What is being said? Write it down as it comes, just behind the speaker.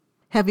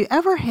Have you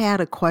ever had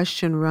a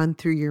question run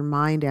through your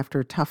mind after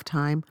a tough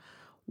time?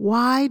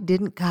 Why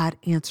didn't God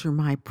answer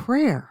my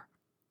prayer?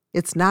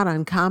 It's not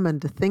uncommon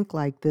to think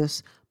like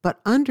this,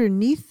 but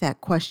underneath that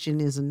question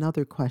is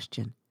another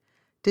question.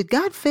 Did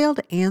God fail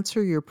to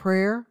answer your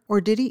prayer, or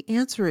did He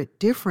answer it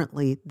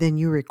differently than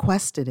you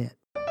requested it?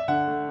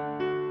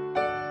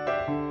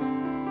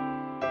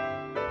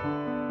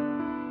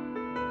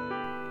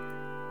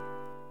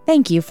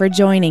 Thank you for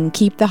joining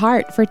Keep the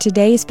Heart for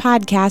today's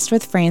podcast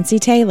with Francie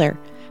Taylor.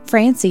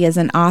 Francie is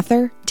an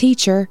author,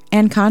 teacher,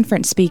 and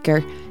conference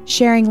speaker.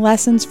 Sharing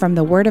lessons from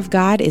the Word of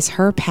God is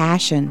her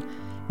passion.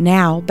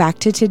 Now, back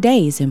to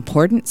today's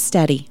important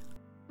study.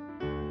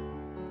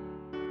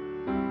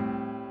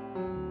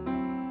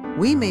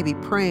 We may be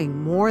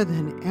praying more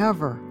than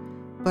ever,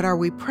 but are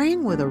we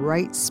praying with a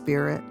right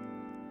spirit?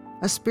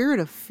 A spirit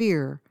of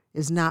fear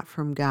is not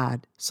from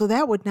God, so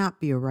that would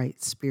not be a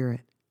right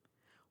spirit.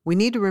 We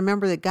need to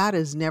remember that God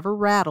is never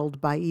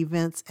rattled by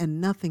events and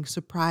nothing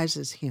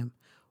surprises Him.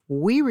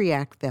 We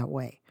react that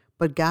way,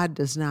 but God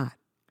does not.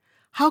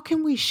 How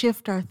can we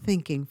shift our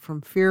thinking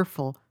from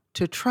fearful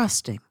to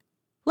trusting?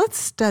 Let's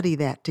study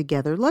that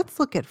together.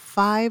 Let's look at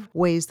 5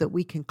 ways that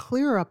we can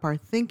clear up our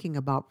thinking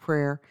about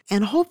prayer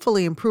and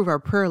hopefully improve our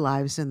prayer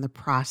lives in the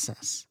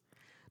process.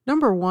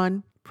 Number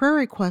 1, prayer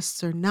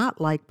requests are not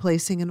like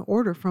placing an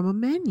order from a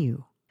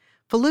menu.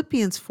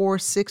 Philippians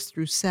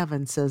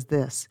 4:6-7 says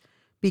this,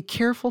 "Be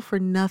careful for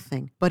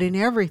nothing, but in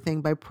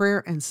everything by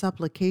prayer and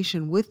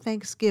supplication with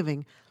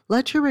thanksgiving,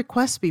 let your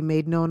requests be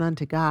made known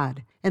unto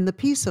God, and the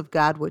peace of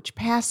God which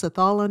passeth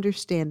all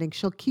understanding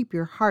shall keep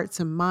your hearts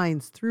and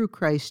minds through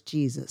Christ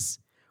Jesus."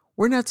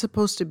 We're not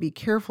supposed to be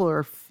careful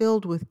or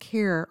filled with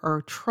care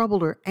or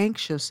troubled or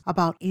anxious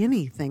about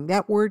anything.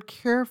 That word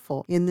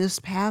careful in this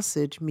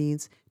passage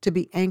means to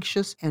be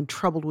anxious and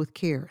troubled with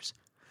cares.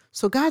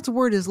 So God's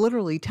word is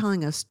literally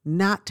telling us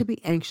not to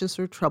be anxious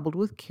or troubled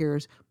with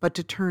cares, but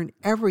to turn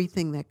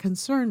everything that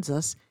concerns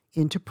us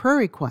into prayer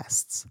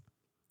requests.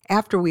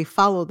 After we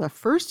follow the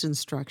first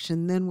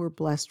instruction, then we're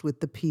blessed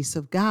with the peace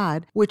of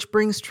God, which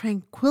brings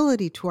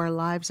tranquility to our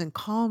lives and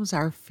calms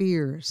our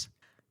fears.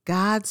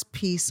 God's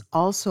peace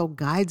also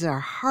guides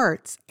our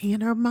hearts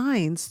and our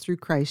minds through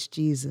Christ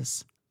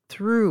Jesus.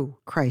 Through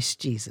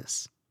Christ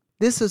Jesus.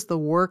 This is the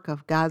work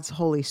of God's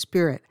Holy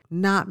Spirit,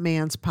 not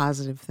man's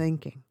positive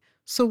thinking.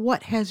 So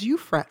what has you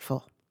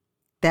fretful?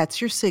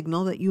 That's your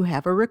signal that you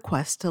have a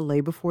request to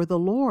lay before the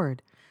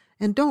Lord.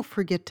 And don't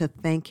forget to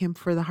thank Him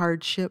for the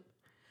hardship.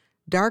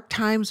 Dark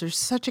times are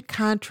such a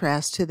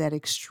contrast to that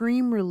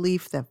extreme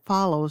relief that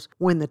follows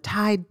when the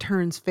tide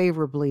turns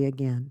favorably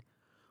again.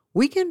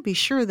 We can be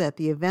sure that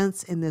the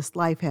events in this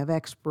life have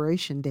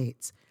expiration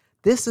dates.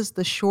 This is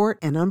the short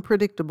and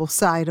unpredictable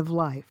side of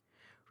life.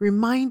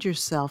 Remind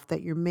yourself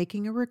that you're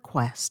making a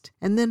request,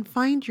 and then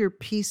find your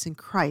peace in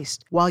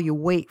Christ while you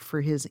wait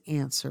for His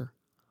answer.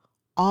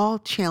 All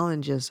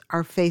challenges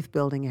are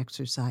faith-building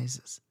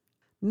exercises.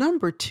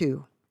 Number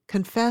 2,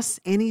 confess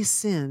any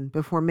sin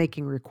before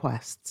making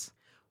requests.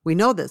 We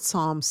know that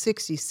Psalm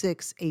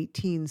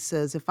 66:18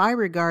 says, "If I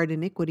regard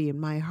iniquity in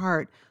my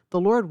heart, the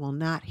Lord will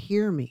not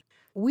hear me."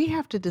 We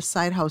have to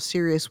decide how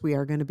serious we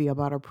are going to be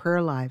about our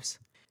prayer lives.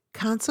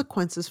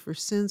 Consequences for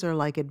sins are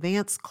like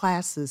advanced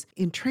classes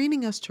in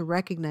training us to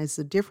recognize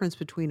the difference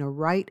between a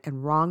right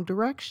and wrong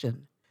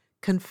direction.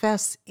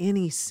 Confess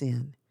any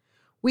sin.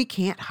 We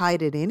can't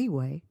hide it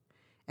anyway.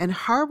 And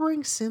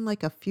harboring sin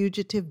like a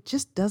fugitive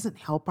just doesn't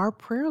help our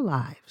prayer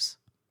lives.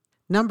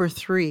 Number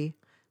 3,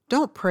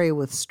 don't pray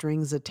with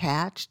strings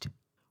attached.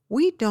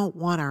 We don't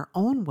want our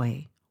own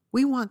way.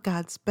 We want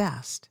God's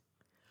best.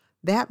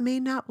 That may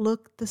not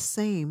look the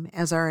same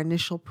as our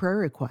initial prayer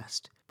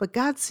request, but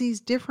God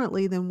sees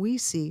differently than we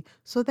see,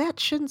 so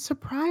that shouldn't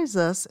surprise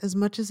us as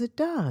much as it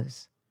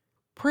does.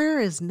 Prayer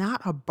is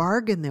not a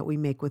bargain that we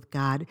make with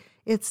God.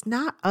 It's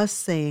not us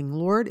saying,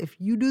 "Lord,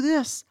 if you do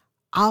this,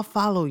 I'll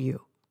follow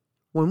you."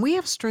 When we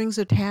have strings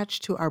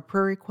attached to our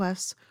prayer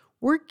requests,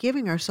 we're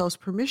giving ourselves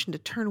permission to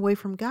turn away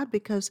from God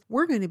because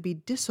we're going to be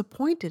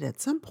disappointed at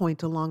some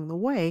point along the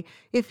way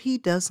if He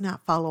does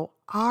not follow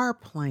our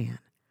plan.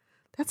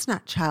 That's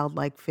not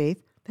childlike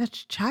faith,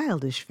 that's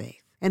childish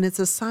faith. And it's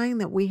a sign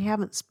that we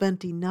haven't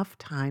spent enough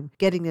time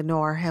getting to know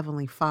our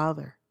Heavenly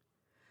Father.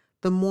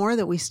 The more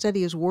that we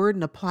study His Word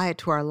and apply it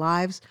to our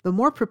lives, the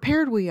more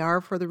prepared we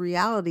are for the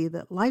reality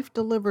that life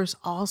delivers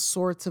all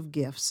sorts of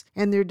gifts,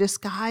 and they're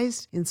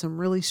disguised in some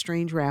really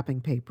strange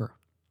wrapping paper.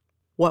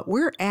 What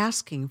we're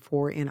asking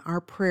for in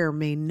our prayer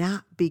may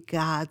not be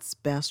God's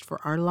best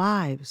for our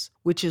lives,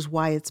 which is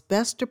why it's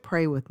best to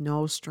pray with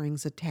no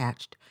strings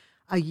attached.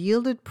 A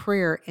yielded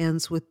prayer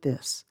ends with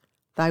this,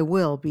 "Thy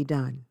will be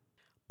done."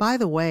 By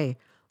the way,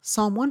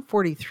 Psalm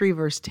 143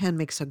 verse 10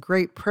 makes a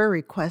great prayer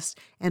request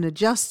and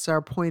adjusts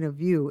our point of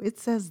view. It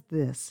says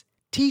this,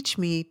 "Teach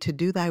me to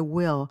do thy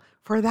will,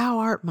 for thou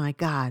art my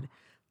God.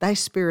 Thy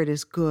spirit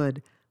is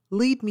good.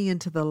 Lead me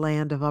into the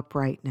land of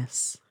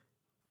uprightness."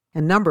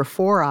 And number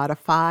 4 out of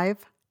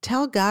 5,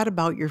 tell God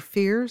about your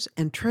fears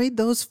and trade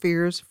those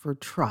fears for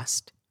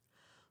trust.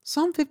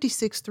 Psalm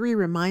 56:3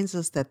 reminds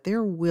us that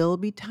there will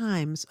be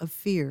times of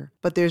fear,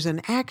 but there's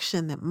an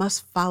action that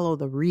must follow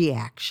the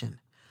reaction.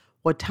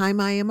 What time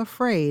I am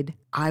afraid,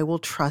 I will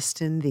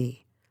trust in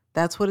thee.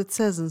 That's what it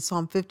says in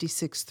Psalm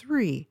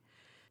 56:3.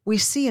 We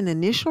see an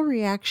initial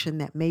reaction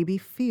that may be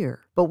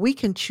fear, but we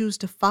can choose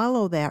to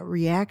follow that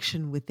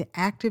reaction with the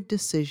active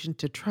decision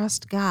to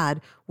trust God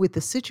with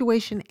the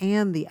situation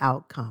and the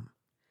outcome.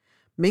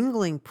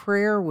 Mingling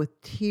prayer with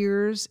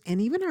tears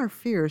and even our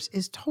fears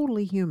is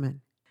totally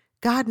human.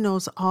 God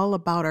knows all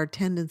about our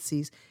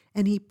tendencies,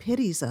 and He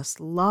pities us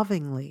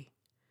lovingly.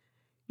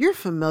 You're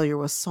familiar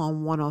with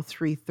Psalm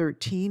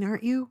 103:13,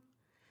 aren't you?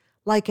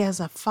 Like as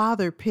a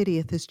father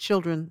pitieth his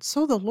children,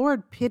 so the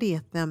Lord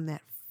pitieth them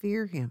that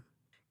fear Him.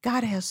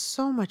 God has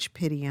so much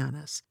pity on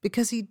us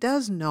because He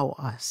does know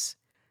us.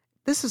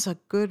 This is a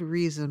good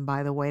reason,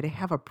 by the way, to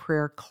have a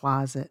prayer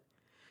closet.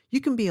 You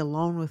can be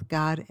alone with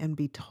God and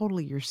be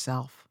totally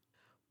yourself.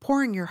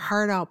 Pouring your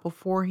heart out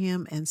before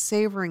Him and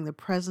savoring the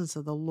presence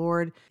of the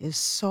Lord is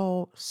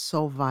so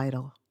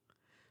vital.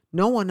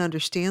 No one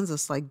understands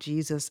us like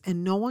Jesus,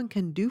 and no one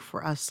can do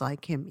for us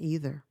like Him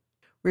either.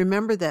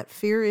 Remember that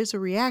fear is a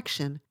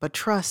reaction, but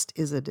trust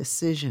is a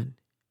decision.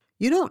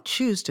 You don't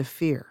choose to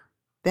fear.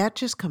 That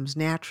just comes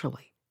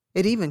naturally.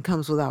 It even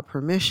comes without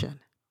permission.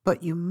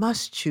 But you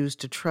must choose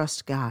to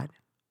trust God.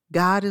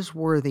 God is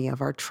worthy of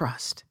our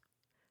trust.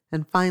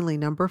 And finally,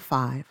 number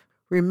 5,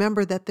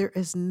 remember that there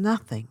is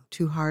nothing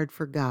too hard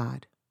for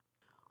God.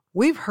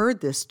 We've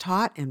heard this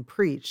taught and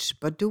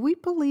preached, but do we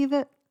believe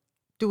it?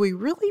 Do we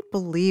really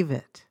believe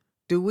it?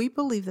 Do we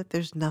believe that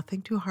there's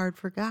nothing too hard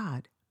for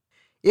God?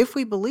 If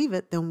we believe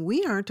it, then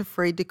we aren't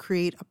afraid to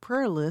create a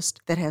prayer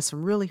list that has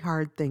some really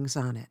hard things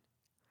on it.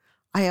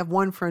 I have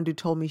one friend who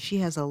told me she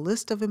has a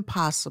list of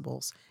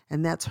impossibles,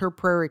 and that's her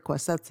prayer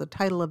request. That's the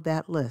title of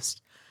that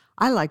list.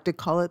 I like to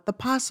call it the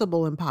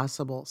possible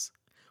impossibles.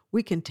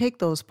 We can take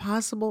those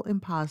possible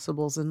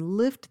impossibles and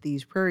lift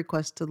these prayer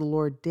requests to the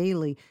Lord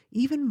daily,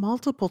 even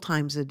multiple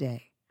times a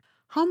day.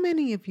 How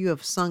many of you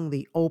have sung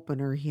the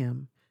opener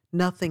hymn,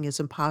 "Nothing is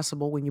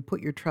impossible when you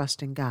put your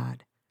trust in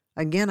God"?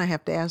 Again, I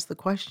have to ask the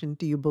question,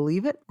 do you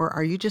believe it, or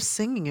are you just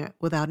singing it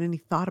without any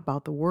thought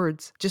about the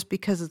words just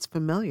because it's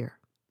familiar?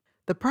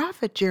 The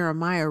prophet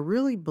Jeremiah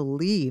really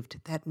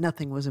believed that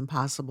nothing was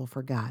impossible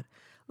for God.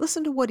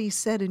 Listen to what he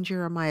said in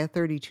Jeremiah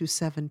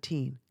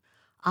 32:17.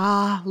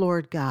 Ah,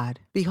 Lord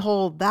God,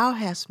 behold, thou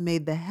hast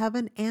made the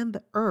heaven and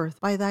the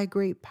earth by thy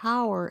great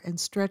power and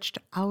stretched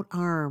out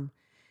arm,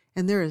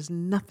 and there is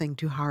nothing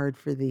too hard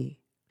for thee.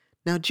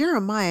 Now,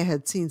 Jeremiah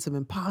had seen some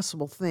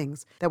impossible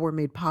things that were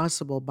made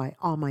possible by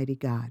Almighty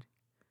God.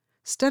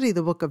 Study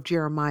the book of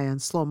Jeremiah in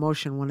slow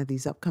motion one of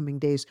these upcoming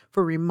days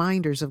for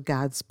reminders of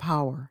God's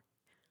power.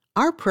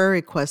 Our prayer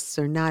requests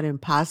are not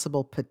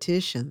impossible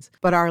petitions,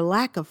 but our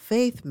lack of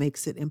faith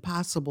makes it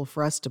impossible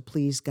for us to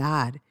please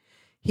God.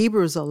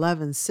 Hebrews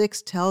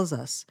 11:6 tells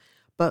us,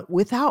 "But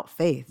without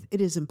faith it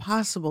is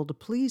impossible to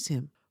please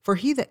Him. For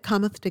he that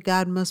cometh to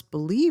God must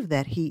believe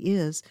that He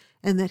is,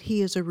 and that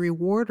He is a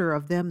rewarder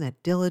of them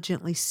that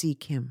diligently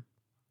seek Him."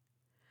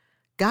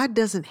 God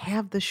doesn't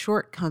have the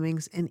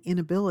shortcomings and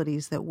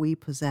inabilities that we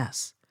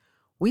possess.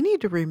 We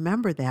need to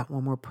remember that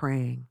when we're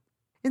praying.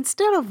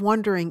 Instead of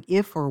wondering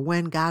if or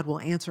when God will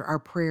answer our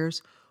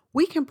prayers,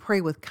 we can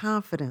pray with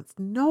confidence,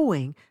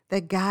 knowing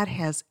that God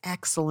has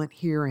excellent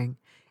hearing,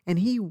 and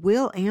He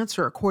will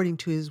answer according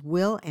to His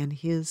will and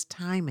His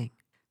timing.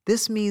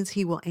 This means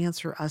He will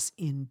answer us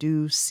in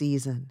due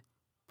season.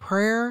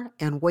 Prayer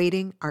and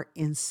waiting are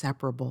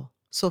inseparable.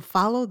 So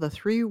follow the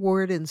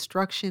 3-word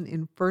instruction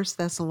in 1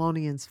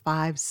 Thessalonians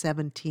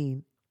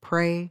 5:17.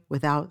 Pray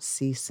without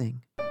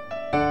ceasing.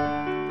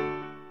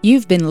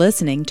 You've been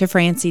listening to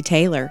Francie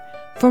Taylor.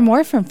 For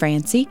more from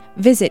Francie,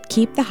 visit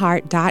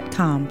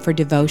keeptheheart.com for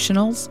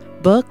devotionals,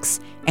 books,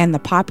 and the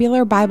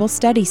popular Bible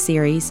study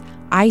series,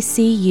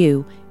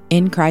 ICU,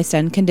 In Christ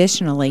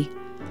Unconditionally.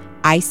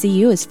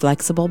 ICU is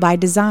flexible by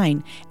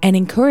design and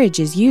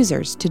encourages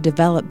users to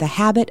develop the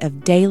habit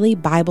of daily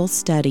Bible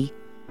study.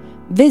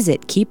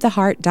 Visit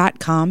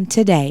keeptheheart.com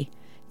today.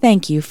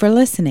 Thank you for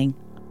listening.